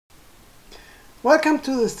Welcome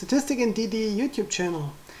to the Statistic in DD YouTube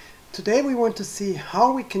channel. Today we want to see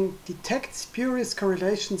how we can detect spurious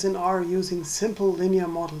correlations in R using simple linear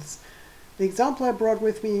models. The example I brought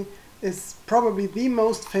with me is probably the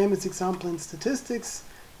most famous example in statistics.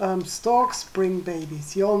 Storks bring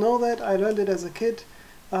babies. You all know that. I learned it as a kid.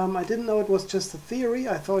 I didn't know it was just a theory.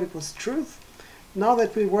 I thought it was truth. Now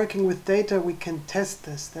that we're working with data, we can test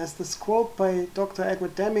this. There's this quote by Dr.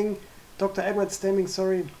 Edward Deming,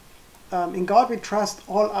 in God we trust,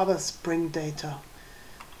 all others bring data.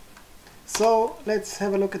 So let's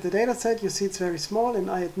have a look at the data set. You see it's very small,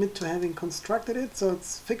 and I admit to having constructed it. So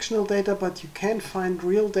it's fictional data, but you can find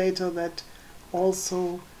real data that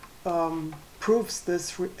also proves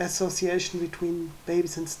this association between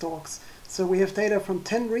babies and storks. So we have data from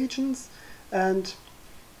 10 regions, and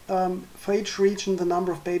for each region the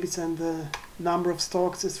number of babies and the number of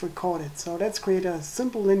storks is recorded. So let's create a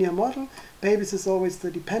simple linear model. Babies is always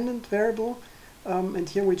the dependent variable, and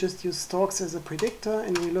here we just use storks as a predictor,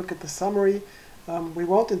 and we look at the summary. We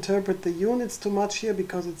won't interpret the units too much here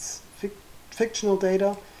because it's fictional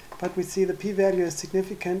data, but we see the p-value is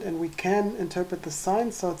significant, and we can interpret the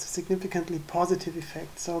sign, so it's a significantly positive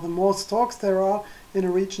effect. So the more storks there are in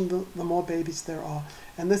a region, the more babies there are.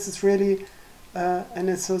 And this is really an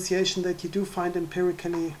association that you do find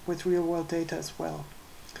empirically with real-world data as well.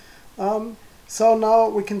 So now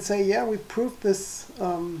we can say, yeah, we proved this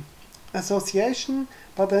association,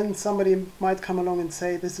 but then somebody might come along and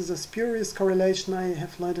say, this is a spurious correlation, I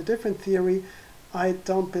have learned a different theory, I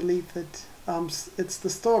don't believe that it's the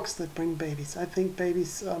storks that bring babies. I think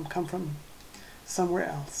babies come from somewhere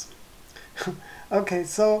else. Okay,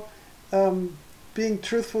 so being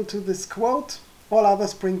truthful to this quote, all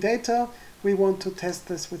others bring data, we want to test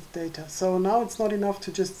this with data. So now it's not enough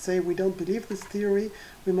to just say we don't believe this theory,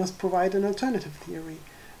 we must provide an alternative theory.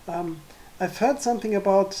 I've heard something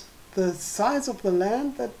about the size of the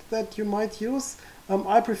land that you might use.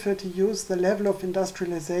 I prefer to use the level of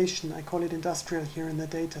industrialization. I call it industrial here in the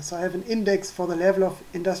data. So I have an index for the level of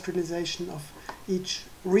industrialization of each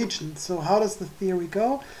region. So how does the theory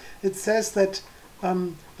go? It says that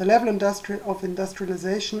the level of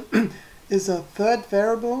industrialization is a third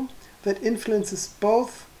variable that influences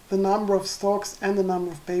both the number of storks and the number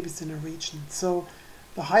of babies in a region. So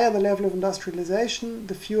the higher the level of industrialization,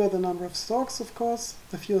 the fewer the number of storks, of course,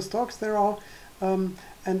 the fewer storks there are. And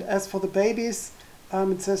as for the babies,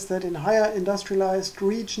 it says that in higher industrialized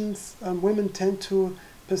regions, women tend to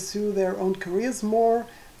pursue their own careers more,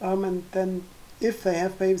 and then if they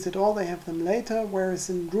have babies at all, they have them later, whereas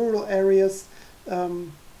in rural areas,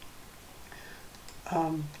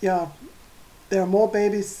 there are more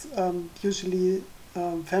babies. Usually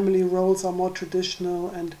family roles are more traditional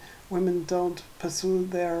and women don't pursue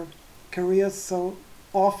their careers so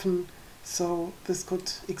often, so this could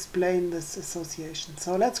explain this association.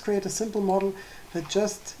 So let's create a simple model that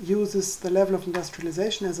just uses the level of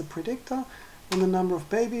industrialization as a predictor on the number of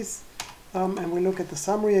babies, and we look at the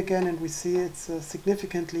summary again and we see it's a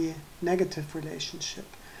significantly negative relationship.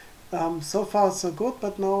 So far so good,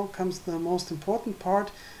 but now comes the most important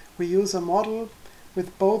part. We use a model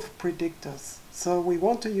with both predictors. So we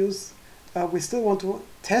want to use, we still want to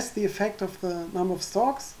test the effect of the number of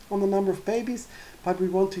storks on the number of babies, but we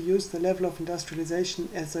want to use the level of industrialization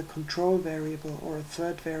as a control variable, or a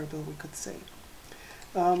third variable, we could say.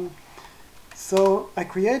 So I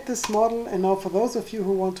create this model, and now for those of you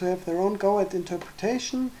who want to have their own go at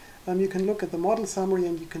interpretation, you can look at the model summary,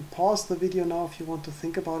 and you can pause the video now if you want to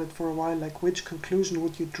think about it for a while, like which conclusion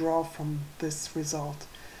would you draw from this result.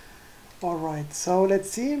 Alright, so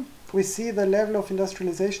let's see. We see the level of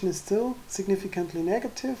industrialization is still significantly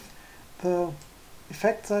negative. The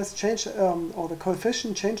effect size changed, or the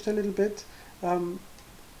coefficient changed a little bit, and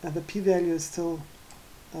the p-value is still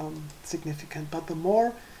significant. But the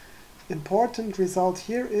more important result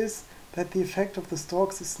here is that the effect of the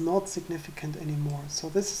storks is not significant anymore. So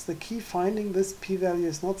this is the key finding. This p-value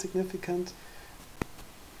is not significant.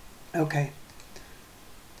 Okay.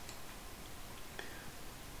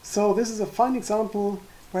 So this is a fine example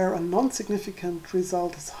where a non-significant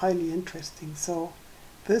result is highly interesting. So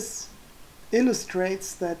this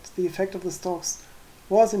illustrates that the effect of the storks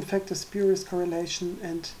was in fact a spurious correlation,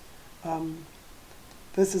 and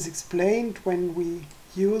this is explained when we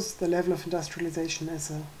use the level of industrialization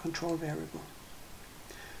as a control variable.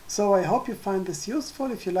 So I hope you find this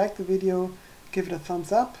useful. If you like the video, give it a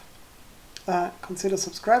thumbs up. Consider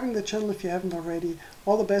subscribing to the channel if you haven't already.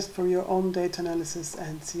 All the best for your own data analysis,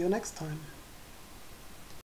 and see you next time.